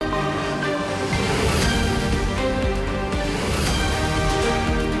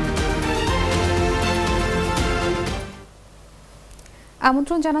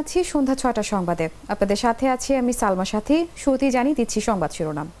আমন্ত্রণ জানাচ্ছি সন্ধ্যা ৬টা সংবাদে। আপনাদের সাথে আছি আমি সালমা সাথী। শুরুতেই জানিয়ে দিচ্ছি সংবাদ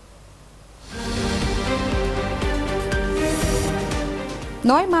শিরোনাম।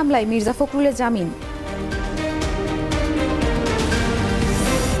 ৯ মামলায় মির্জা ফখরুলের জামিন।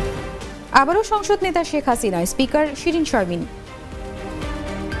 আবারও সংসদ নেতা শেখ হাসিনা, স্পিকার শিরিন শারমিন।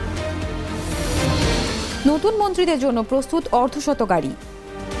 নতুন মন্ত্রীদের জন্য প্রস্তুত অর্ধশত গাড়ি।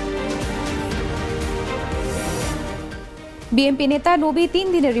 বিএনপি নেতা নবী ৩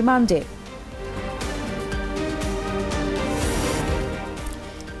 দিনের রিমান্ডে।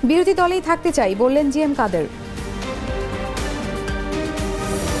 বিরোধী দলেই থাকতে চাই বললেন জিএম কাদের।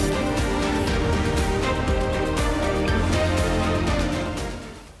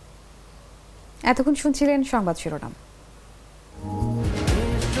 এতক্ষণ শুনছিলেন সংবাদ শিরোনাম।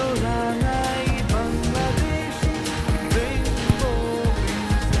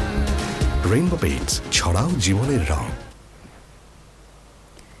 রেইনবো পেইন্টস, ছড়াও জীবনের রং।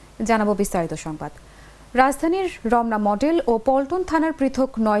 জানাবো বিস্তারিত সংবাদ। রাজধানীর রমনা মডেল ও পল্টন থানার পৃথক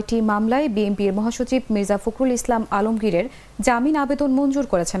 ৯টি মামলায় বিএনপির মহাসচিব মির্জা ফখরুল ইসলাম আলমগীরের জামিন আবেদন মঞ্জুর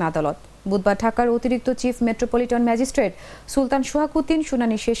করেছেন আদালত। বুধবার ঢাকার অতিরিক্ত চিফ মেট্রোপলিটন ম্যাজিস্ট্রেট সুলতান সোহাগউদ্দিন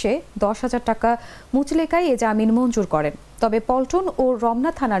শুনানি শেষে ১০,০০০ টাকা মুচলেকায় এ জামিন মঞ্জুর করেন। তবে পল্টন ও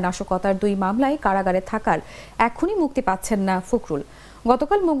রমনা থানার নাশকতার ২ মামলায় কারাগারে থাকার এখনই মুক্তি পাচ্ছেন না ফখরুল।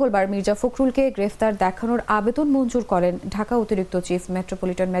 গতকাল মঙ্গলবার মির্জা ফখরুলকে গ্রেফতার দেখানোর আবেদন মঞ্জুর করেন ঢাকা অতিরিক্ত চিফ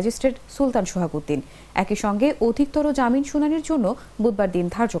মেট্রোপলিটন ম্যাজিস্ট্রেট সুলতান সোহাগউদ্দিন। একই সঙ্গে অধিকতর জামিন শুনানির জন্য বুধবার দিন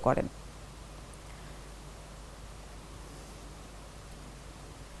ধার্য করেন।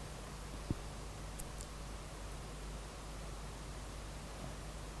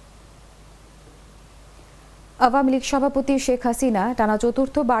 আওয়ামী লীগ সভাপতি শেখ হাসিনা টানা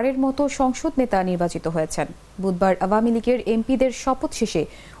চতুর্থবারের মতো সংসদ নেতা নির্বাচিত হয়েছেন। বুধবার আওয়ামী লীগের এমপিদের শপথ শেষে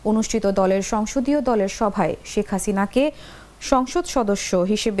অনুষ্ঠিত দলের সংসদীয় দলের সভায় শেখ হাসিনাকে সংসদ সদস্য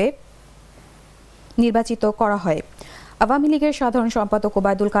হিসেবে নির্বাচিত করা হয়। আওয়ামী লীগের সাধারণ সম্পাদক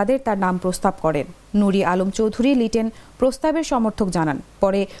ওবায়দুল কাদের তার নাম প্রস্তাব করেন। নুরি আলম চৌধুরী লিটেন প্রস্তাবের সমর্থক জানান।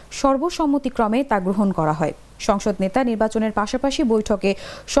 পরে সর্বসম্মতিক্রমে তা গ্রহণ করা হয়। সংসদ নেতা নির্বাচনের পাশাপাশি বৈঠকে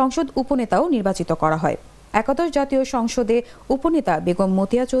সংসদ উপনেতাও নির্বাচিত করা হয়। একাদশ জাতীয় সংসদে উপনেতা বেগম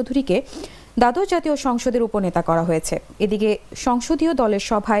মতিয়া চৌধুরীকে দ্বাদশ জাতীয় সংসদের উপনেতা করা হয়েছে। এদিকে সংসদীয় দলের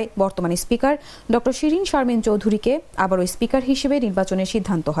সভায় বর্তমান স্পিকার ড শিরিন শারমিন চৌধুরীকে আবারও স্পিকার হিসেবে নির্বাচনের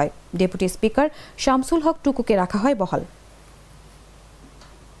সিদ্ধান্ত হয়। ডেপুটি স্পিকার শামসুল হক টুকুকে রাখা হয় বহাল।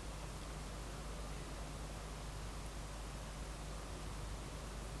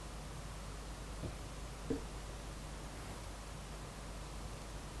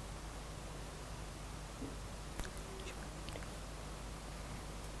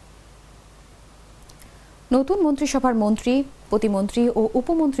 নতুন মন্ত্রিসভার মন্ত্রী, প্রতিমন্ত্রী ও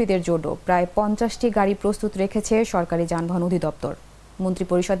উপমন্ত্রীদের জন্য প্রায় ৫০টি গাড়ি প্রস্তুত রেখেছে সরকারি যানবাহন অধিদপ্তর।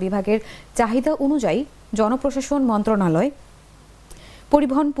 মন্ত্রিপরিষদ বিভাগের চাহিদা অনুযায়ী জনপ্রশাসন মন্ত্রণালয়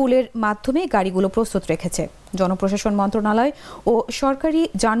পরিবহন পুলের মাধ্যমে গাড়িগুলো প্রস্তুত রেখেছে। জনপ্রশাসন মন্ত্রণালয় ও সরকারি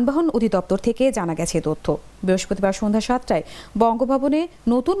যানবাহন অধিদপ্তর থেকে জানা গেছে তথ্য। বৃহস্পতিবার সন্ধ্যা ৭টায় বঙ্গভবনে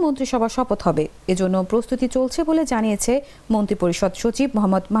নতুন মন্ত্রিসভা শপথ হবে। এজন্য প্রস্তুতি চলছে বলে জানিয়েছে মন্ত্রিপরিষদ সচিব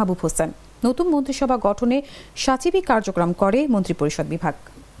মোহাম্মদ মাহবুব হোসেন। নতুন মন্ত্রিসভা গঠনে সচিবই কার্যক্রম করে মন্ত্রিপরিষদ বিভাগ।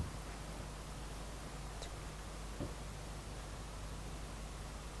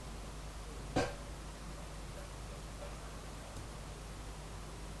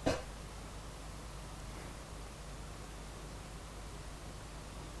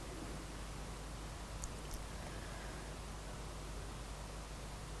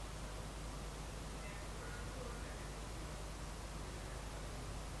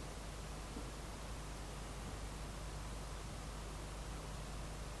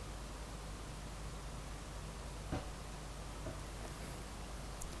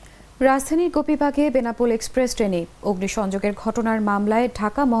 রাজধানীর গোপীবাগে বেনাপোল এক্সপ্রেস ট্রেনে অগ্নিসংযোগের ঘটনার মামলায়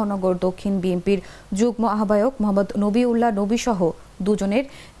ঢাকা মহানগর দক্ষিণ বিএনপির যুগ্ম আহ্বায়ক মোহাম্মদ নবীউল্লাহ নবীসহ দুজনের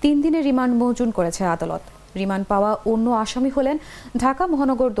 ৩ দিনের রিমান্ড মঞ্জুর করেছে আদালত। রিমান্ড পাওয়া অন্য আসামি হলেন ঢাকা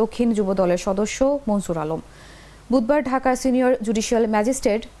মহানগর দক্ষিণ যুবদলের সদস্য মনসুর আলম। বুধবার ঢাকার সিনিয়র জুডিশিয়াল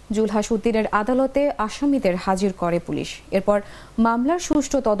ম্যাজিস্ট্রেট জুলহাস উদ্দিনের আদালতে আসামিদের হাজির করে পুলিশ। এরপর মামলার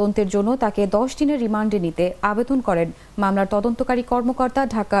সুষ্ঠু তদন্তের জন্য তাকে ১০ দিনের রিমান্ডে নিতে আবেদন করেন মামলার তদন্তকারী কর্মকর্তা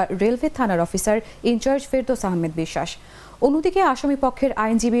ঢাকা রেলওয়ে থানার অফিসার ইনচার্জ ফেরদৌস আহমেদ বিশ্বাস। অন্যদিকে আসামি পক্ষের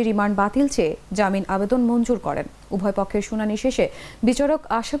আইনজীবী রিমান্ড বাতিল চেয়ে জামিন আবেদন মঞ্জুর করেন। উভয় পক্ষের শুনানি শেষে বিচারক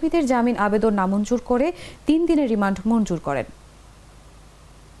আসামিদের জামিন আবেদন নামঞ্জুর করে ৩ দিনের রিমান্ড মঞ্জুর করেন।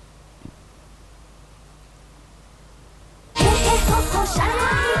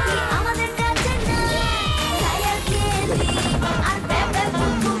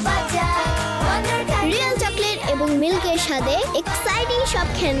 রিয়েল চকলেট এবং মিল্কের স্বাদে এক্সাইটিং সব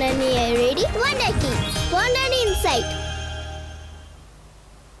খেলনা নিয়ে ready wonder kids wonder insight.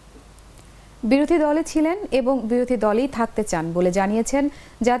 বিরোধী দলে ছিলেন এবং বিরোধী দলেই থাকতে চান বলে জানিয়েছেন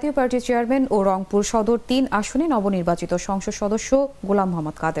জাতীয় পার্টির চেয়ারম্যান ও রংপুর সদর ৩ আসনে নবনির্বাচিত সংসদ সদস্য গোলাম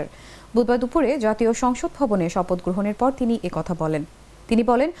মোহাম্মদ কাদের। বুধবার দুপুরে জাতীয় সংসদ ভবনে শপথ গ্রহণের পর তিনি একথা বলেন। তিনি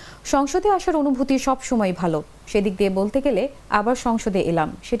বলেন, সংসদে আসার অনুভূতি সবসময় ভালো। সেদিক দিয়ে বলতে গেলে আবার সংসদে এলাম,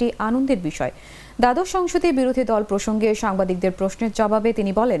 সেটি আনন্দের বিষয়। দ্বাদশ সংসদে বিরোধী দল প্রসঙ্গে সাংবাদিকদের প্রশ্নের জবাবে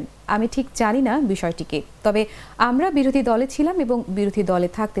তিনি বলেন, আমি ঠিক জানি না বিষয়টিকে, তবে আমরা বিরোধী দলে ছিলাম এবং বিরোধী দলে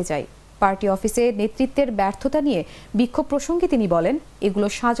থাকতে চাই। পার্টি অফিসে নেতৃত্বের ব্যর্থতা নিয়ে বিক্ষোভ প্রসঙ্গে তিনি বলেন, এগুলো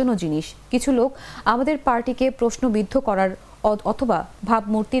সাজানো জিনিস। কিছু লোক আমাদের পার্টিকে প্রশ্নবিদ্ধ করার অথবা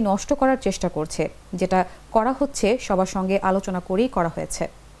ভাবমূর্তি নষ্ট করার চেষ্টা করছে। যেটা করা হচ্ছে সবার সঙ্গে আলোচনা করেই করা হয়েছে।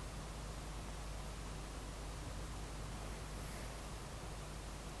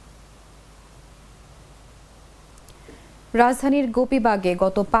 রাজধানীর গোপীবাগে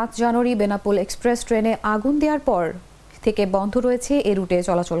গত ৫ জানুয়ারি বেনাপোল এক্সপ্রেস ট্রেনে আগুন দেওয়ার পর থেকে বন্ধ রয়েছে এ রুটে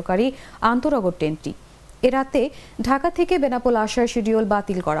চলাচলকারী আন্তনগর ট্রেনটি। এ রাতে ঢাকা থেকে বেনাপোল আসার শিডিউল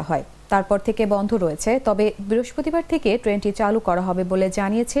বাতিল করা হয়, তারপর থেকে বন্ধ রয়েছে। তবে বৃহস্পতিবার থেকে ট্রেনটি চালু করা হবে বলে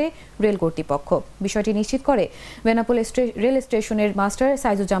জানিয়েছে রেল কর্তৃপক্ষ। বিষয়টি নিশ্চিত করে বেনাপোল রেল স্টেশনের মাস্টার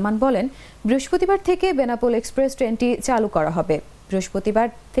সাইজুজ্জামান বলেন, বৃহস্পতিবার থেকে বেনাপোল এক্সপ্রেস ট্রেনটি চালু করা হবে। বৃহস্পতিবার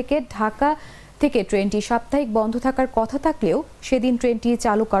থেকে ঢাকা থেকে ট্রেনটি সাপ্তাহিক বন্ধ থাকার কথা থাকলেও সেদিন ট্রেনটি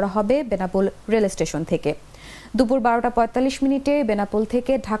চালু করা হবে বেনাপোল রেল স্টেশন থেকে। দুপুর ১২টা ৪৫ মিনিটে বেনাপোল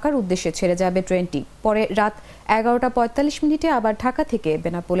থেকে ঢাকার উদ্দেশ্যে ছেড়ে যাবে ট্রেনটি। পরে রাত ১১টা ৪৫ মিনিটে আবার ঢাকা থেকে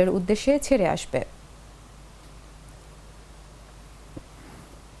বেনাপোলের উদ্দেশ্যে ছেড়ে আসবে।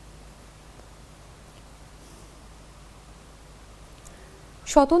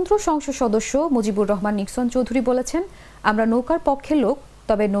 স্বতন্ত্র সংসদ সদস্য মুজিবুর রহমান নিক্সন চৌধুরী বলেছেন, আমরা নৌকার পক্ষের লোক,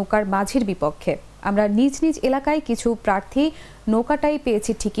 তবে নৌকার মাঝির বিপক্ষে। আমরা নিজ নিজ এলাকায় কিছু প্রার্থী নৌকাটাই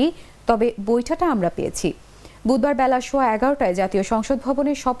পেয়েছি ঠিকই, তবে বৈঠাটা আমরা পেয়েছি। বুধবার বেলা 11:15টায় জাতীয় সংসদ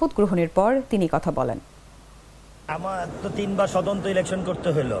ভবনে শপথ গ্রহণের পর তিনি কথা বলেন। আমার তো 3 বার স্বতন্ত্র ইলেকশন করতে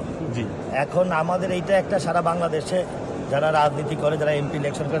হলো। এখন আমাদের এইটা একটা সারা বাংলাদেশে যারা রাজনীতি করে, যারা এমপি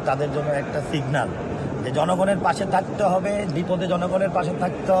ইলেকশন করে, তাদের জন্য একটা সিগন্যাল যে জনগণের পাশে থাকতে হবে, বিপদে জনগণের পাশে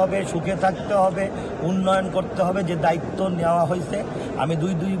থাকতে হবে, সুখে থাকতে হবে, উন্নয়ন করতে হবে। যে দায়িত্ব নেওয়া হয়েছে আমি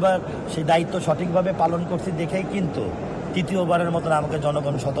দুইবার সেই দায়িত্ব সঠিকভাবে পালন করছি দেখেই কিন্তু তৃতীয়বারের মতন আমাকে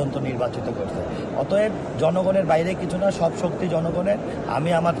জনগণ স্বতন্ত্র নির্বাচিত করছে। অতএব জনগণের বাইরে কিছু না, সব শক্তি জনগণের। আমি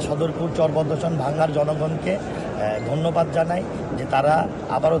আমার সদরপুর চরবদ্দশন ভাঙ্গার জনগণকে ধন্যবাদ জানাই যে তারা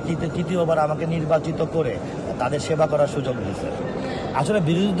আবারও তৃতীয়বার আমাকে নির্বাচিত করে তাদের সেবা করার সুযোগ দিয়েছে। আসলে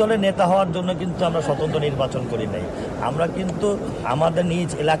বিরোধী দলের নেতা হওয়ার জন্য কিন্তু আমরা স্বতন্ত্র নির্বাচন করি নাই। আমরা কিন্তু আমাদের নিজ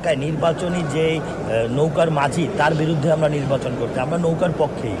এলাকায় নির্বাচনী যে নৌকার মাঝি তার বিরুদ্ধে আমরা নির্বাচন করছি। আমরা নৌকার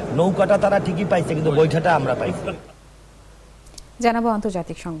পক্ষেই। নৌকাটা তারা ঠিকই পাইছে, কিন্তু বৈঠাটা আমরা পাইছি। জানাবো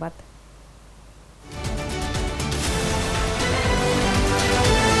আন্তর্জাতিক সংবাদ।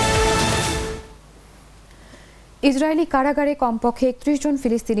 ইসরায়েলি কারাগারে কমপক্ষে ৩১ জন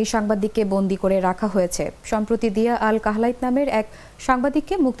ফিলিস্তিনি সাংবাদিককে বন্দী করে রাখা হয়েছে। সম্প্রতি দিয়া আল কাহলাইত নামের এক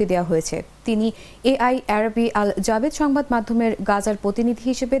সাংবাদিককে মুক্তি দেওয়া হয়েছে। তিনি এআই আরবি আল জাবেদ সংবাদ মাধ্যমের গাজার প্রতিনিধি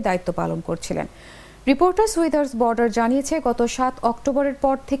হিসেবে দায়িত্ব পালন করছিলেন। রিপোর্টার্স উইদাউট বর্ডার জানিয়েছে, গত ৭ অক্টোবরের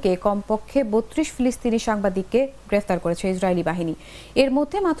পর থেকে কমপক্ষে ৩২ ফিলিস্তিনি সাংবাদিককে গ্রেফতার করেছে ইসরায়েলি বাহিনী। এর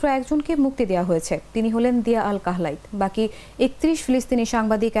মধ্যে মাত্র একজনকে মুক্তি দেওয়া হয়েছে, তিনি হলেন দিয়া আল কাহলাইত। বাকি ৩১ ফিলিস্তিনি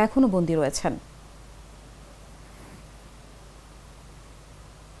সাংবাদিক এখনও বন্দী রয়েছেন।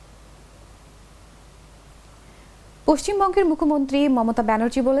 পশ্চিমবঙ্গের মুখ্যমন্ত্রী মমতা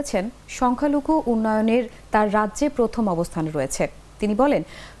ব্যানার্জি বলেছেন, সংখ্যালঘু উন্নয়নের তার রাজ্যে প্রথম অবস্থানে রয়েছে। তিনি বলেন,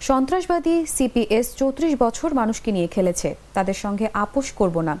 সন্ত্রাসবাদী সিপিএস ৩৪ বছর মানুষকে নিয়ে খেলেছে, তাদের সঙ্গে আপোষ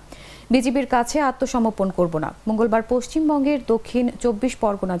করব না, বিজেপির কাছে আত্মসমর্পণ করব না। মঙ্গলবার পশ্চিমবঙ্গের দক্ষিণ ২৪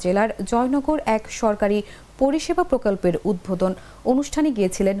 পরগনা জেলার জয়নগর এক সরকারি পরিষেবা প্রকল্পের উদ্বোধন অনুষ্ঠানে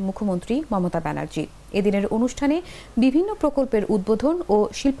গিয়েছিলেন মুখ্যমন্ত্রী মমতা ব্যানার্জি। এদিনের অনুষ্ঠানে বিভিন্ন প্রকল্পের উদ্বোধন ও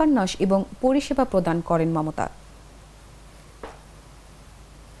শিল্পান্যাস এবং পরিষেবা প্রদান করেন মমতা।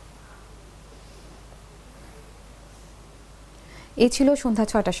 এই ছিল সন্ধ্যা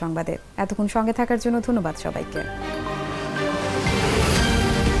 ৬টার সংবাদে। এতক্ষণ সঙ্গে থাকার জন্য ধন্যবাদ সবাইকে।